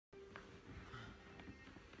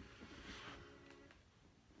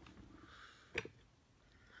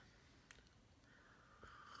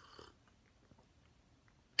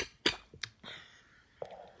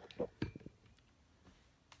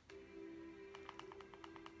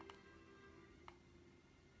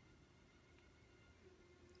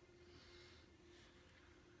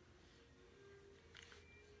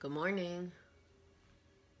Good morning.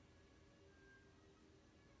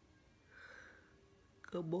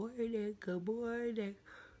 Good morning. Good morning.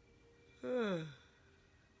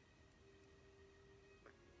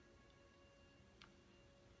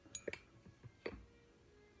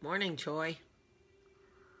 Morning, Choi.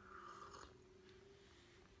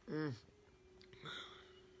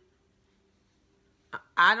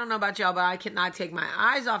 I don't know about y'all, but I cannot take my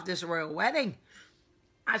eyes off this royal wedding.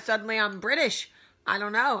 I'm British. I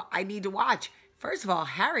don't know. I need to watch. First of all,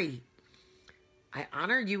 Harry, I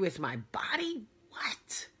honored you with my body?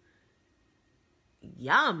 What?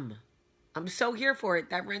 Yum. I'm so here for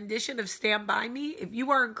it. That rendition of Stand By Me, if you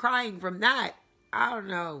weren't crying from that, I don't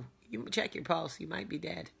know. You check your pulse. You might be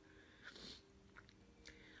dead.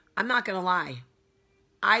 I'm not going to lie.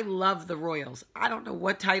 I love the royals. I don't know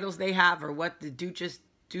what titles they have or what the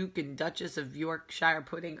Duke and Duchess of Yorkshire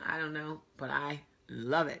pudding. I don't know, but I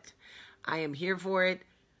love it. I am here for it.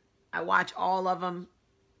 I watch all of them.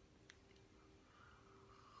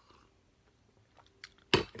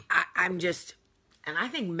 And I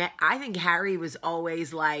think Harry was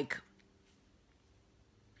always like,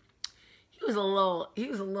 he was a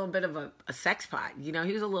little bit of a sex pot. You know,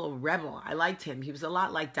 he was a little rebel. I liked him. He was a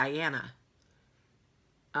lot like Diana.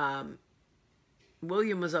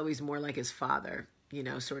 William was always more like his father, you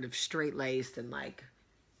know, sort of straight-laced and like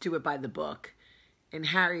do it by the book. And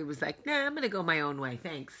Harry was like, nah, I'm going to go my own way.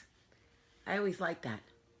 Thanks. I always liked that.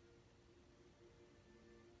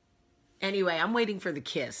 Anyway, I'm waiting for the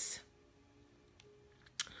kiss.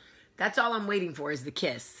 That's all I'm waiting for is the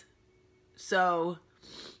kiss. So,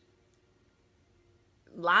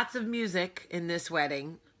 lots of music in this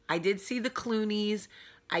wedding. I did see the Clooneys.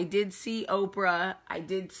 I did see Oprah. I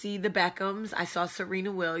did see the Beckhams. I saw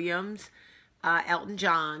Serena Williams, Elton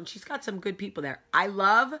John. She's got some good people there. I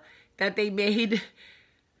love that they made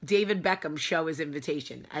David Beckham show his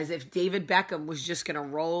invitation, as if David Beckham was just going to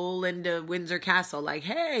roll into Windsor Castle like,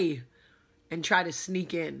 hey, and try to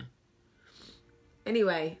sneak in.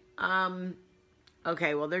 Anyway,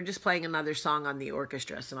 okay, well, they're just playing another song on the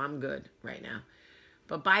orchestra, so I'm good right now.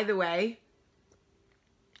 But by the way,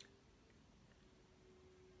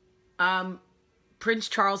 Prince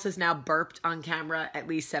Charles has now burped on camera at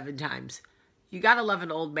least 7 times. You gotta love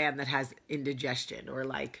an old man that has indigestion or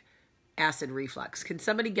like acid reflux. Can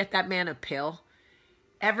somebody get that man a pill?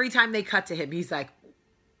 Every time they cut to him, he's like,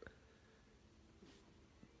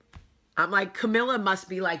 I'm like, Camilla must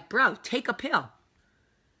be like, bro, take a pill.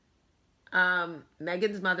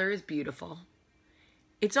 Meghan's mother is beautiful.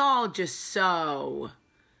 It's all just so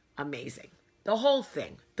amazing. The whole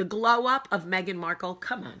thing. The glow up of Meghan Markle.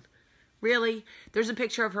 Come on. Really? There's a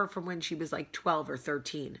picture of her from when she was like 12 or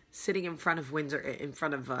 13, sitting in front of Windsor, in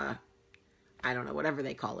front of, I don't know, whatever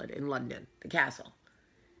they call it in London, the castle.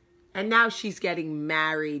 And now she's getting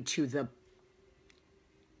married to the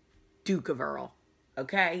Duke of Earl.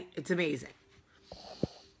 Okay? It's amazing.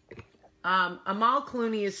 Amal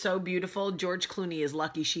Clooney is so beautiful. George Clooney is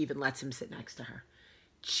lucky she even lets him sit next to her.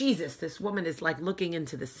 Jesus, this woman is like looking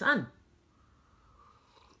into the sun.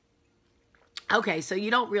 Okay, so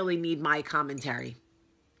you don't really need my commentary.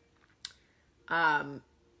 Oh,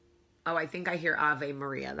 I think I hear Ave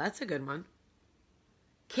Maria. That's a good one.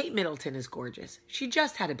 Kate Middleton is gorgeous. She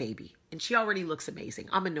just had a baby, and she already looks amazing.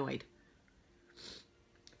 I'm annoyed.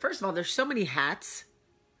 First of all, there's so many hats,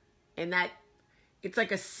 and that it's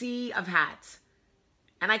like a sea of hats.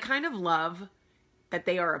 And I kind of love that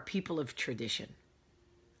they are a people of tradition.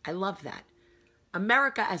 I love that.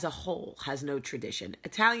 America as a whole has no tradition.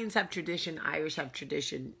 Italians have tradition. Irish have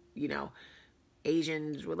tradition. You know,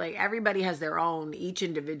 Asians, like everybody has their own. Each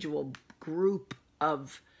individual group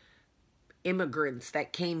of immigrants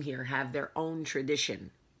that came here have their own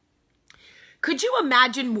tradition. Could you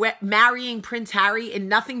imagine marrying Prince Harry in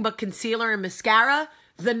nothing but concealer and mascara?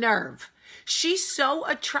 The nerve. She's so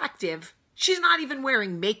attractive, she's not even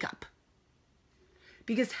wearing makeup.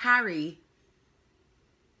 Because Harry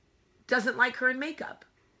doesn't like her in makeup.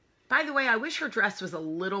 By the way, I wish her dress was a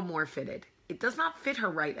little more fitted. It does not fit her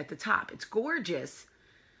right at the top. It's gorgeous,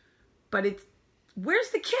 but where's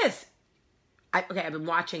the kiss? I've been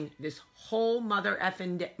watching this whole mother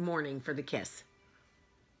effing morning for the kiss.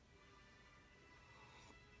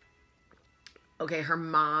 Okay, her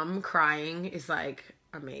mom crying is like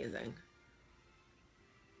amazing.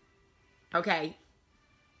 Okay.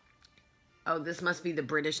 Oh, this must be the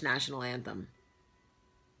British national anthem.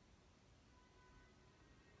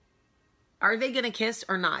 Are they going to kiss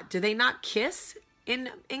or not? Do they not kiss in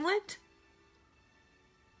England?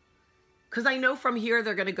 Because I know from here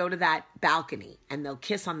they're going to go to that balcony and they'll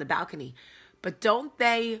kiss on the balcony. But don't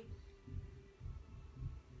they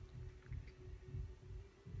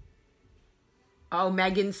Oh,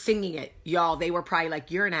 Megan's singing it. Y'all, they were probably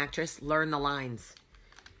like, you're an actress. Learn the lines.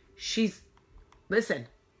 Listen.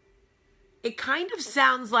 It kind of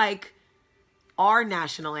sounds like our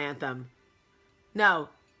national anthem. No,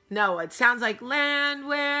 it sounds like land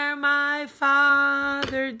where my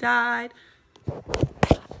father died.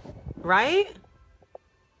 Right?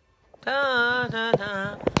 Da, da,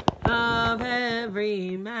 da, of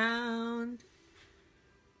every mound.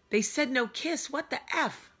 They said no kiss. What the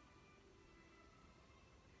F?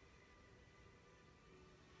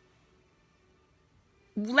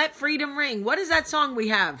 Let freedom ring. What is that song we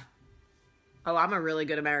have? Oh, I'm a really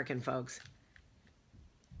good American, folks.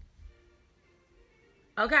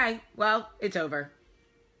 Okay, well, it's over.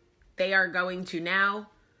 They are going to now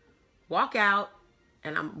walk out,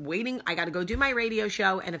 and I'm waiting. I got to go do my radio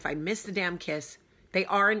show, and if I miss the damn kiss, they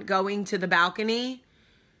aren't going to the balcony.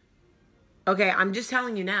 Okay, I'm just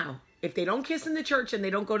telling you now. If they don't kiss in the church and they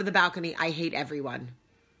don't go to the balcony, I hate everyone.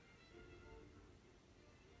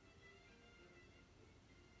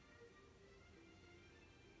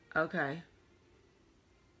 Okay.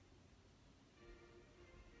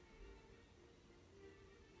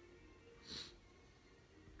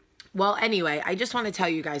 Well, anyway, I just want to tell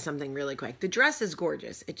you guys something really quick. The dress is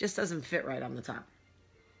gorgeous. It just doesn't fit right on the top.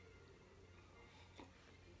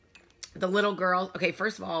 The little girl. Okay,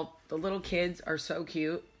 first of all, the little kids are so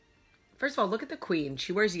cute. First of all, look at the queen.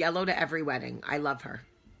 She wears yellow to every wedding. I love her.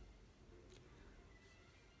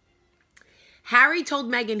 Harry told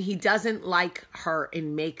Meghan he doesn't like her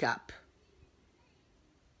in makeup.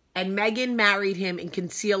 And Meghan married him in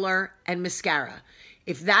concealer and mascara.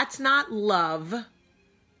 If that's not love,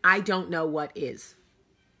 I don't know what is.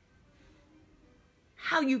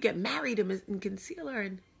 How you get married in concealer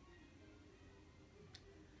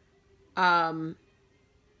and...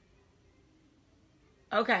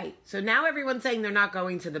 Okay, so now everyone's saying they're not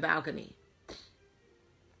going to the balcony.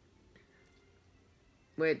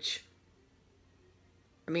 Which,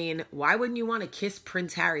 I mean, why wouldn't you want to kiss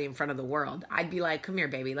Prince Harry in front of the world? I'd be like, come here,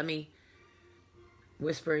 baby, let me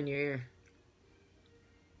whisper in your ear.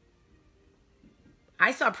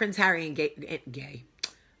 I saw Prince Harry in gay.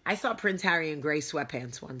 I saw Prince Harry in gray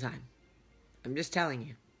sweatpants one time. I'm just telling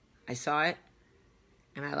you. I saw it,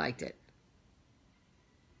 and I liked it.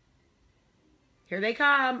 Here they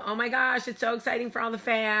come. Oh my gosh, it's so exciting for all the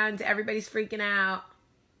fans. Everybody's freaking out.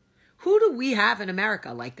 Who do we have in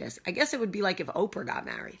America like this? I guess it would be like if Oprah got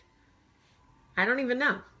married. I don't even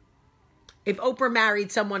know. If Oprah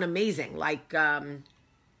married someone amazing, like, I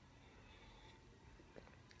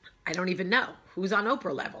don't even know. Who's on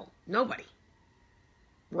Oprah level? Nobody.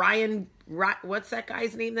 Ryan, what's that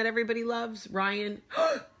guy's name that everybody loves? Ryan.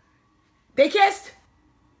 They kissed.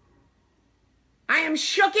 I am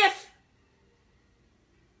shooketh.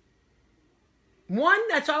 One,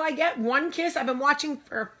 that's all I get. One kiss. I've been watching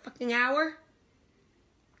for a fucking hour.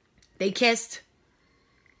 They kissed.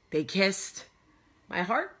 They kissed. My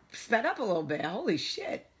heart sped up a little bit. Holy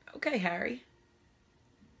shit. Okay, Harry.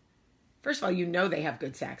 First of all, you know they have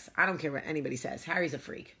good sex. I don't care what anybody says. Harry's a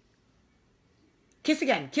freak. Kiss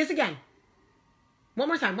again. Kiss again. One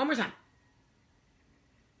more time. One more time.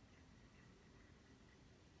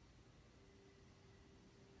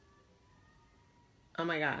 Oh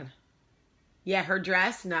my God. Yeah, her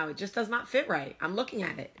dress, no, it just does not fit right. I'm looking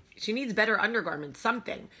at it. She needs better undergarments,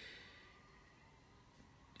 something.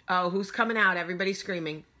 Oh, who's coming out? Everybody's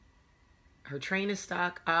screaming. Her train is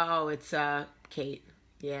stuck. Oh, it's Kate.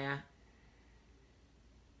 Yeah.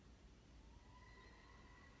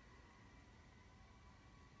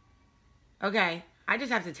 Okay, I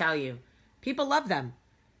just have to tell you. People love them.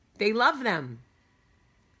 They love them.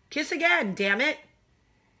 Kiss again, damn it.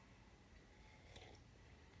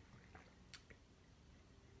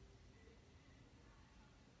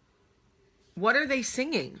 What are they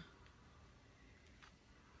singing?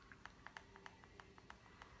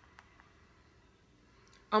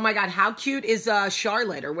 Oh my God, how cute is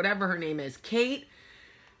Charlotte or whatever her name is? Kate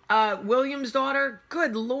Williams' daughter?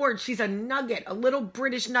 Good Lord, she's a nugget, a little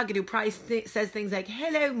British nugget who probably says things like,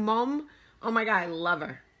 hello, Mom. Oh my God, I love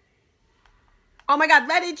her. Oh my God,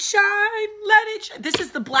 let it shine, let it shine. This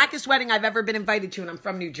is the blackest wedding I've ever been invited to, and I'm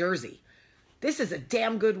from New Jersey. This is a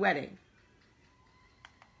damn good wedding.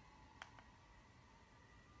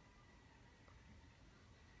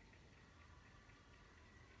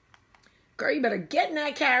 Girl, you better get in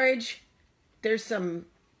that carriage. There's some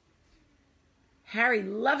Harry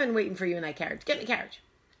loving waiting for you in that carriage. Get in the carriage.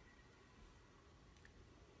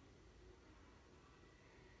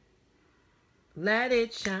 Let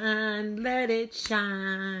it shine, let it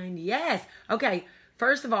shine. Yes. Okay,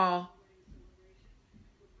 first of all,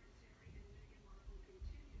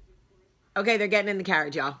 Okay, they're getting in the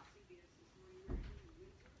carriage, y'all.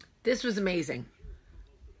 This was amazing.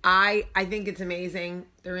 I think it's amazing.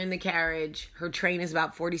 They're in the carriage. Her train is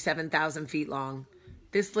about 47,000 feet long.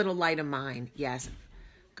 This little light of mine, yes.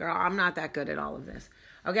 Girl, I'm not that good at all of this.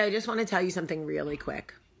 Okay, I just want to tell you something really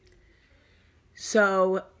quick.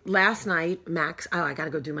 So last night, Max, I got to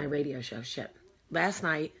go do my radio show. Shit. Last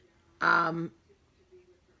night,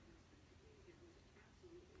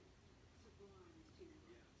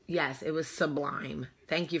 yes, it was sublime.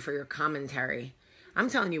 Thank you for your commentary. I'm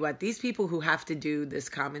telling you what, these people who have to do this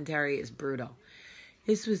commentary is brutal.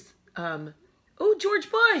 This was, oh, George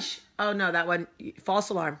Bush. Oh no, that one, false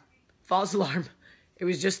alarm. False alarm. It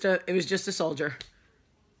was just a soldier.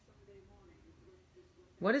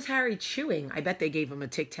 What is Harry chewing? I bet they gave him a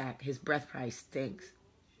Tic Tac. His breath probably stinks.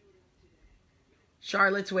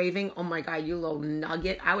 Charlotte's waving. Oh my God, you little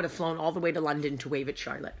nugget. I would have flown all the way to London to wave at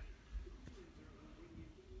Charlotte.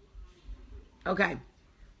 Okay.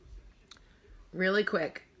 Really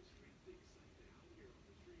quick.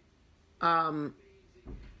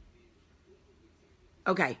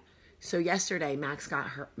 Okay. So yesterday, Max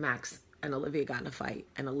and Olivia got in a fight,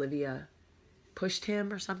 and Olivia pushed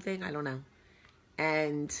him or something. I don't know.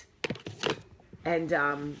 And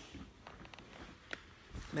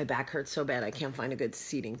my back hurts so bad I can't find a good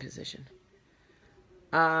seating position.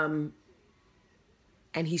 And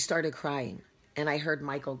he started crying, and I heard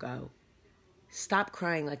Michael go, "Stop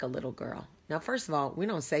crying like a little girl." Now, first of all, we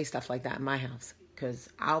don't say stuff like that in my house, because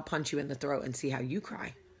I'll punch you in the throat and see how you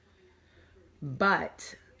cry.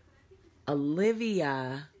 But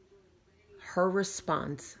Olivia, her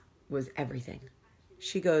response was everything.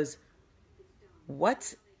 She goes,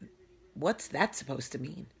 What's that supposed to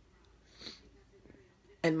mean?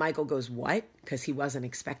 And Michael goes, "What?" Because he wasn't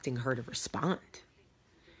expecting her to respond.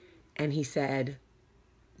 And he said,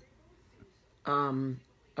 oh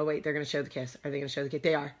wait, they're going to show the kiss. Are they going to show the kiss?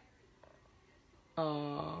 They are.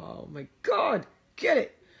 Oh my God. Get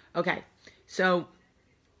it. Okay. So,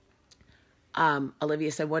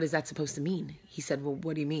 Olivia said, "What is that supposed to mean?" He said, "Well,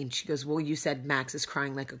 what do you mean?" She goes, "Well, you said Max is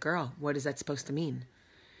crying like a girl. What is that supposed to mean?"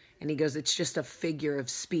 And he goes, "It's just a figure of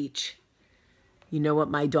speech." You know what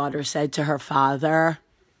my daughter said to her father?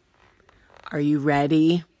 Are you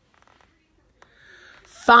ready?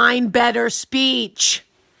 Find better speech.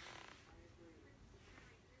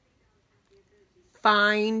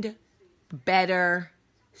 Find better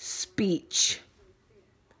speech.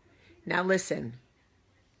 Now listen,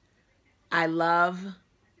 I love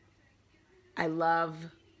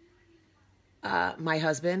my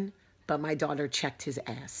husband, but my daughter checked his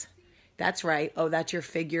ass. That's right. Oh, that's your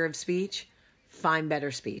figure of speech? Find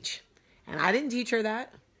better speech. And I didn't teach her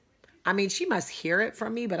that. I mean, she must hear it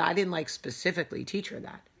from me, but I didn't specifically teach her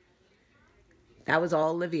that. That was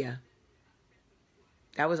all Olivia.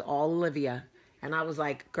 That was all Olivia. And I was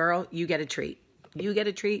like, "Girl, you get a treat. You get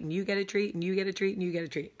a treat, and you get a treat, and you get a treat, and you get a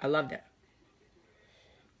treat." I loved it.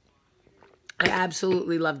 I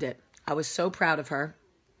absolutely loved it. I was so proud of her.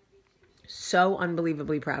 So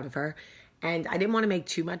unbelievably proud of her. And I didn't want to make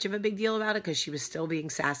too much of a big deal about it because she was still being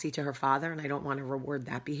sassy to her father, and I don't want to reward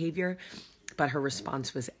that behavior. But her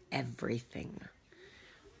response was everything.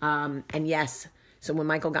 And yes, so when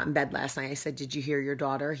Michael got in bed last night, I said, "Did you hear your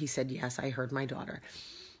daughter?" He said, "Yes, I heard my daughter."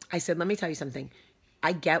 I said, "Let me tell you something.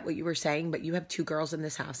 I get what you were saying, but you have two girls in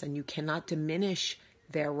this house, and you cannot diminish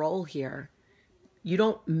their role here. You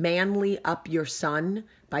don't manly up your son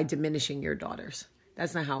by diminishing your daughters.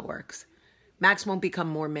 That's not how it works. Max won't become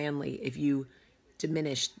more manly if you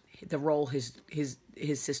diminish the role his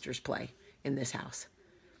sisters play in this house.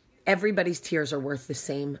 Everybody's tears are worth the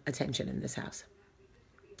same attention in this house."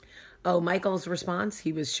 Oh, Michael's response,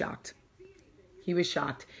 he was shocked. He was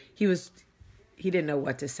shocked. He didn't know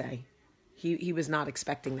what to say. He was not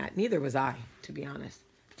expecting that. Neither was I, to be honest.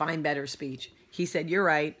 Find better speech. He said, "You're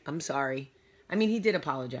right. I'm sorry." I mean, he did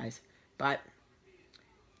apologize, but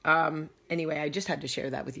anyway, I just had to share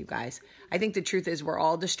that with you guys. I think the truth is we're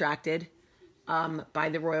all distracted by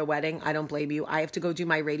the royal wedding. I don't blame you. I have to go do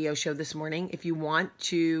my radio show this morning. If you want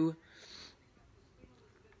to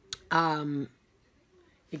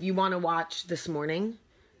watch this morning,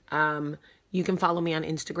 you can follow me on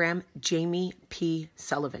Instagram, Jamie P.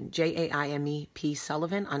 Sullivan, Jaime P.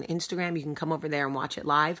 Sullivan on Instagram. You can come over there and watch it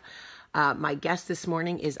live. My guest this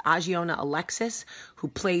morning is Agiona Alexis, who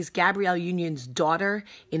plays Gabrielle Union's daughter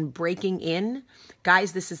in Breaking In.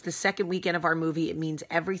 Guys, this is the second weekend of our movie. It means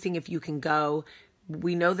everything if you can go.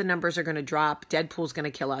 We know the numbers are going to drop. Deadpool's going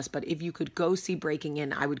to kill us. But if you could go see Breaking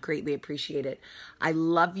In, I would greatly appreciate it. I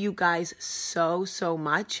love you guys so, so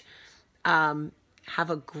much. Have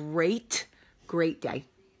a great day.